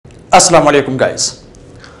Assalamu alaikum guys.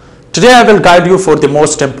 Today I will guide you for the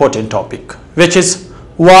most important topic, which is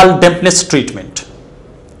wall dampness treatment.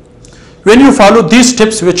 When you follow these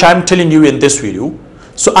tips which I am telling you in this video,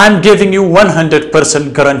 so I am giving you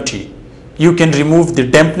 100% guarantee you can remove the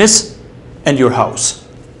dampness in your house.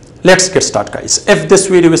 Let's get started guys. If this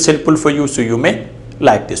video is helpful for you, so you may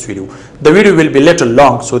like this video. The video will be little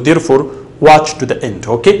long, so therefore watch to the end,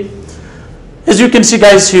 okay? As you can see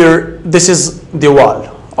guys, here this is the wall.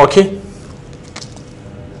 Okay,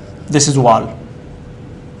 this is wall,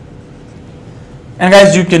 and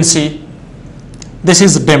guys you can see this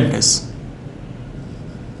is dampness.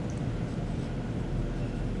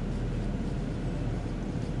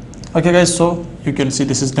 Okay guys, so you can see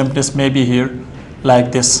this is dampness, maybe here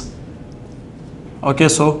like this. Okay,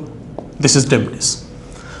 so this is dampness.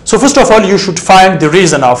 So first of all, you should find the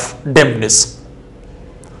reason of dampness,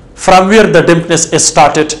 from where the dampness is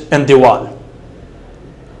started in the wall.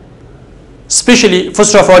 Especially,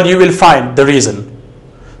 first of all, you will find the reason.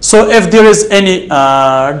 So if there is any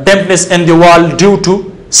dampness in the wall due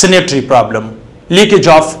to sanitary problem, leakage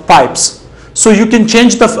of pipes, so you can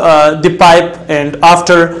change the pipe, and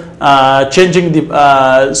after changing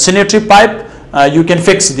the sanitary pipe, you can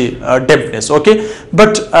fix the dampness. Okay,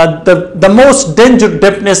 but the most dangerous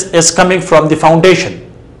dampness is coming from the foundation.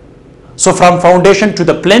 So from foundation to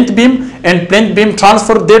the plinth beam, and plinth beam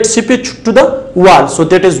transfer that seepage to the wall. So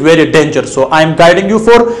that is very dangerous. So I am guiding you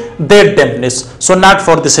for that dampness. So not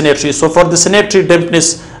for the sanitary. So for the sanitary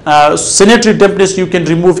dampness you can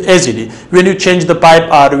remove easily when you change the pipe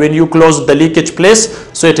or when you close the leakage place.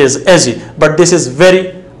 So it is easy. But this is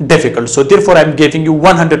very difficult. So therefore I am giving you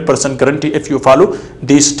 100% guarantee if you follow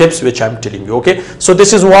these steps which I am telling you. Okay. So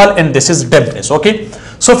this is wall and this is dampness. Okay.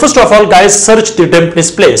 So first of all guys, search the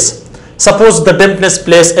dampness place. Suppose the dampness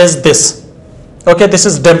place is this. Okay, this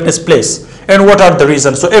is dampness place. And what are the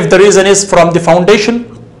reasons? So if the reason is from the foundation,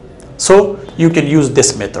 so you can use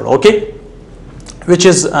this method, okay, which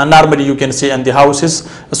is normally you can see in the houses.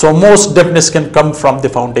 So most dampness can come from the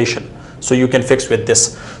foundation. So you can fix with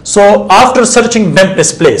this. So after searching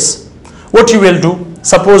dampness place, what you will do,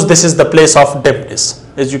 suppose this is the place of dampness.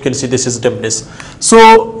 As you can see, this is dampness.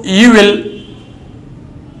 So you will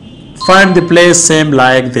find the place same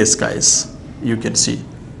like this guys, you can see.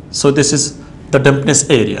 So this is the dampness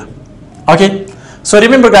area. Okay, so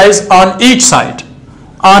remember guys, on each side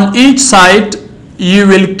you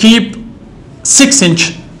will keep 6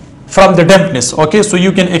 inch from the dampness. Okay, so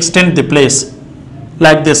you can extend the place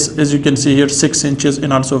like this, as you can see here, 6 inches,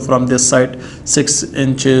 and also from this side 6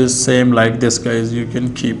 inches, same like this guys, you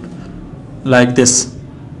can keep like this.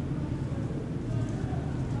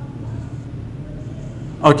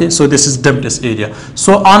 Okay, so this is dampness area.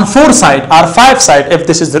 So on 4 side or 5 side, if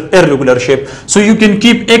this is the irregular shape, so you can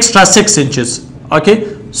keep extra 6 inches. Okay,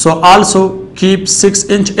 so also keep 6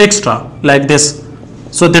 inch extra like this,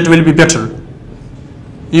 so that will be better.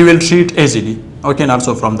 You will treat easily. Okay, and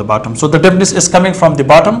also from the bottom. So the dampness is coming from the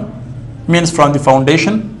bottom, means from the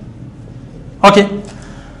foundation. Okay,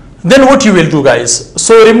 then what you will do guys,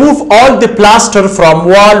 so remove all the plaster from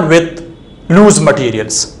wall with loose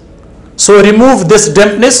materials. So remove this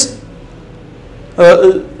dampness.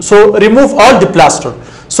 So remove all the plaster.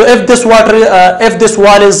 So if this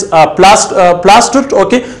wall is plastered,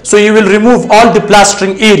 okay, so you will remove all the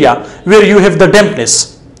plastering area where you have the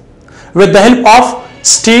dampness. With the help of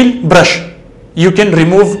steel brush, you can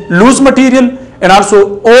remove loose material and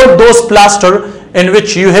also all those plaster in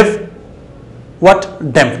which you have what,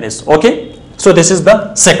 dampness. Okay, so this is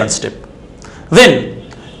the second step. Then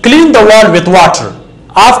clean the wall with water.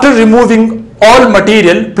 After removing all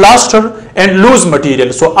material, plaster and loose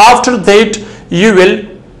material, so after that you will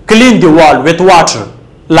clean the wall with water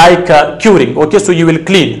like curing. Okay, so you will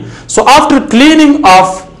clean. So after cleaning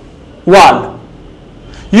of wall,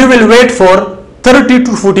 you will wait for 30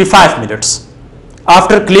 to 45 minutes.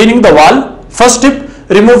 After cleaning the wall, first step,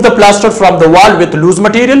 remove the plaster from the wall with loose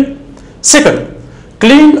material. Second,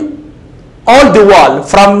 clean all the wall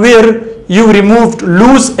from where you removed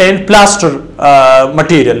loose and plastering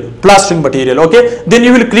material. Okay, then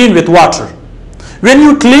you will clean with water. When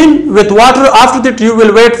you clean with water, after that you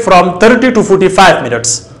will wait from 30 to 45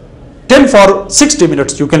 minutes. 10 for 60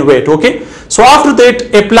 minutes you can wait. Okay, so after that,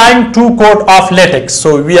 applying 2 coat of latex.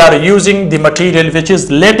 So we are using the material which is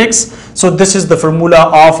latex. So this is the formula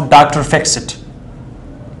of Dr. Fixit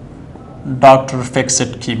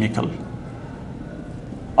chemical.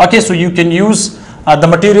 Okay, so you can use the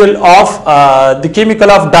material of the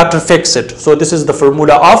chemical of Dr. Fixit. So this is the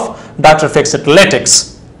formula of Dr. Fixit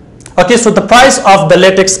latex. Okay, so the price of the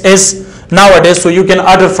latex is nowadays, so you can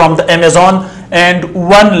order from the Amazon, and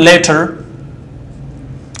 1 liter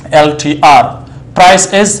LTR.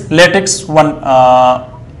 Price is latex 1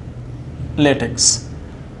 latex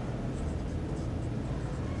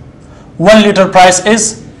 1 liter price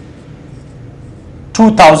is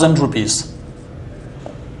 2000 rupees.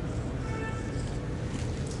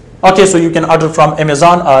 Okay, so you can order from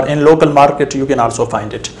Amazon or in local market you can also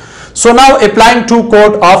find it. So now applying 2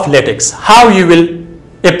 coat of latex, how you will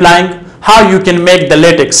applying, how you can make the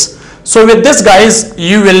latex. So with this guys,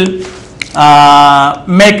 you will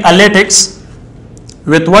make a latex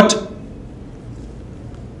with what?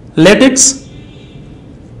 Latex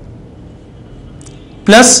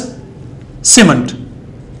plus cement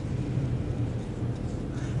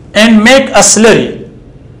and make a slurry.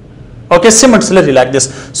 Okay, cement slurry like this.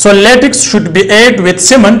 So latex should be added with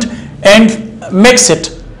cement and mix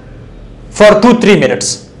it for 2-3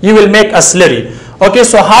 minutes. You will make a slurry. Okay,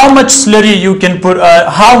 so how much slurry you can put,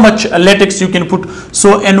 how much latex you can put?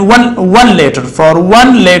 So in one liter, for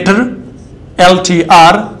 1 liter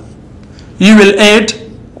LTR, you will add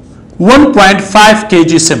 1.5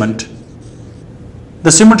 kg cement.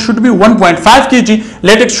 The cement should be 1.5 kg,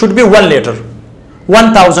 latex should be 1 liter,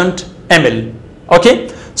 1000 ml. Okay,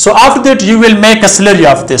 so after that you will make a slurry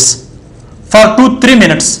of this. For 2-3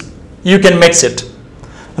 minutes you can mix it.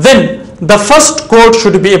 Then the first coat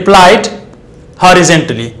should be applied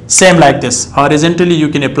horizontally, same like this. Horizontally you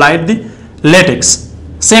can apply the latex.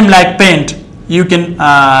 Same like paint, you can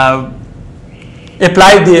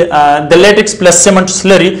apply the latex plus cement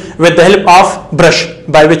slurry with the help of brush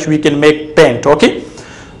by which we can make paint. Okay,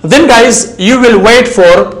 then guys you will wait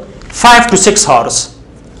for 5 to 6 hours.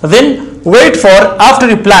 Then wait for, after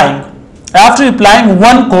applying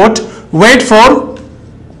 1 coat, wait for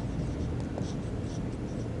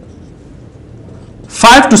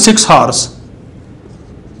 5 to 6 hours.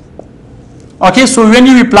 Okay, so when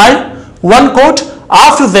you apply 1 coat,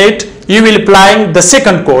 after that you will apply the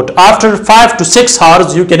second coat. After 5 to 6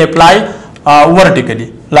 hours you can apply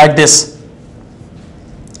vertically like this.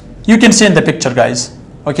 You can see in the picture guys.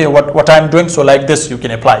 Okay, what I am doing, so like this you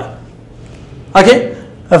can apply. Okay,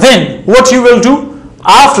 then what you will do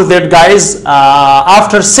after that guys,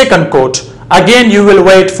 after second coat, again you will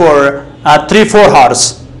wait for 3-4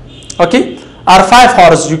 hours. Okay, or 5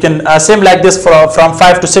 hours, you can same like this, from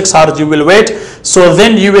 5 to 6 hours you will wait. So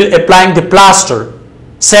then you will applying the plaster,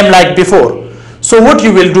 same like before. So what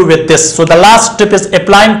you will do with this, so the last step is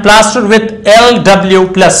applying plaster with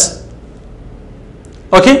LW plus.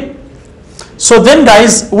 Okay, so then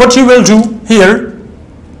guys what you will do here,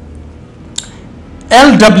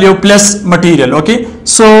 LW plus material. Okay,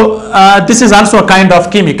 so this is also a kind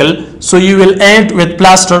of chemical, so you will add with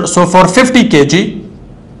plaster. So for 50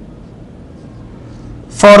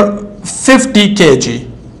 kg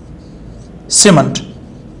cement,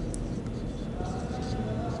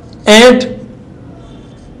 add,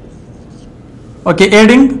 okay,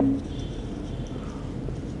 adding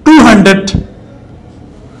 200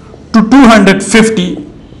 to 250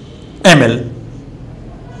 ml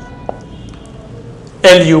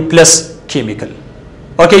Lu plus chemical.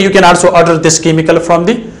 Okay, you can also order this chemical from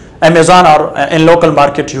the Amazon or in local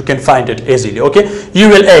market you can find it easily. Okay, you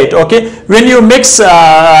will add. Okay, when you mix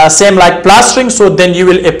same like plastering, so then you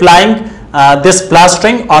will applying this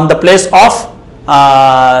plastering on the place of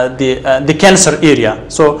the cancer area.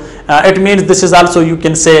 So it means this is also, you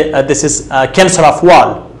can say this is cancer of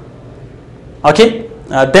wall. Okay,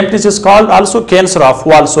 dampness is called also cancer of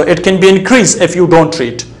wall, so it can be increased if you don't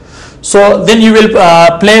treat. So then you will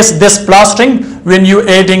place this plastering when you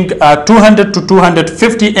adding 200 to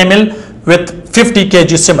 250 ml with 50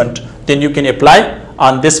 kg cement, then you can apply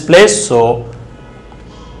on this place. So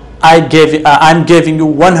I'm giving you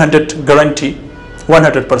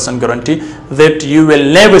 100% guarantee that you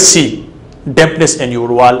will never see dampness in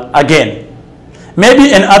your wall again.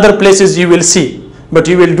 Maybe in other places you will see, but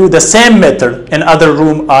you will do the same method in other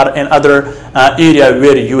room or in other area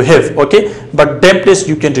where you have. Okay, but dampness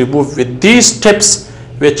you can remove with these tips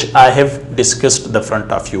which I have discussed the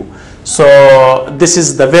front of you. So this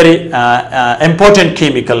is the very important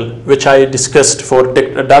chemical which I discussed for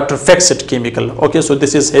Dr. Fexit chemical. Okay, so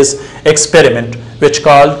this is his experiment which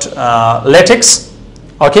called latex.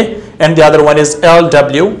 Okay, and the other one is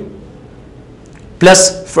LW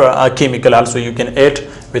plus for chemical also you can add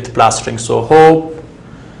with plastering. So hope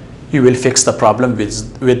you will fix the problem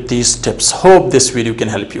with these tips. Hope this video can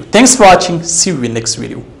help you. Thanks for watching. See you in next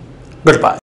video. Goodbye.